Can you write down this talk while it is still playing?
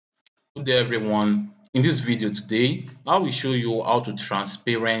Good day everyone. In this video today, I will show you how to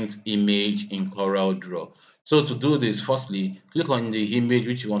transparent image in CorelDraw. So to do this, firstly, click on the image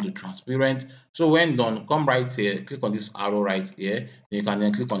which you want to transparent. So when done, come right here, click on this arrow right here. Then you can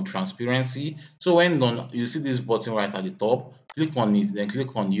then click on transparency. So when done, you see this button right at the top. Click on it, then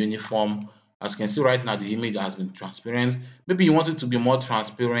click on uniform. As you can see right now, the image has been transparent. Maybe you want it to be more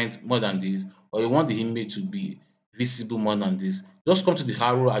transparent more than this, or you want the image to be visible more than this. Just come to the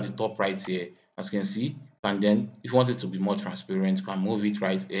arrow at the top right here, as you can see, and then if you want it to be more transparent, you can move it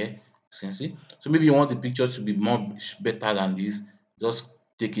right here, as you can see. So maybe you want the picture to be more better than this, just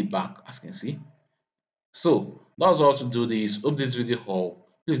take it back, as you can see. So that's all to do this. Hope this video helped.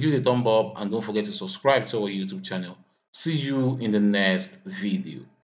 Please give it a thumb up and don't forget to subscribe to our YouTube channel. See you in the next video.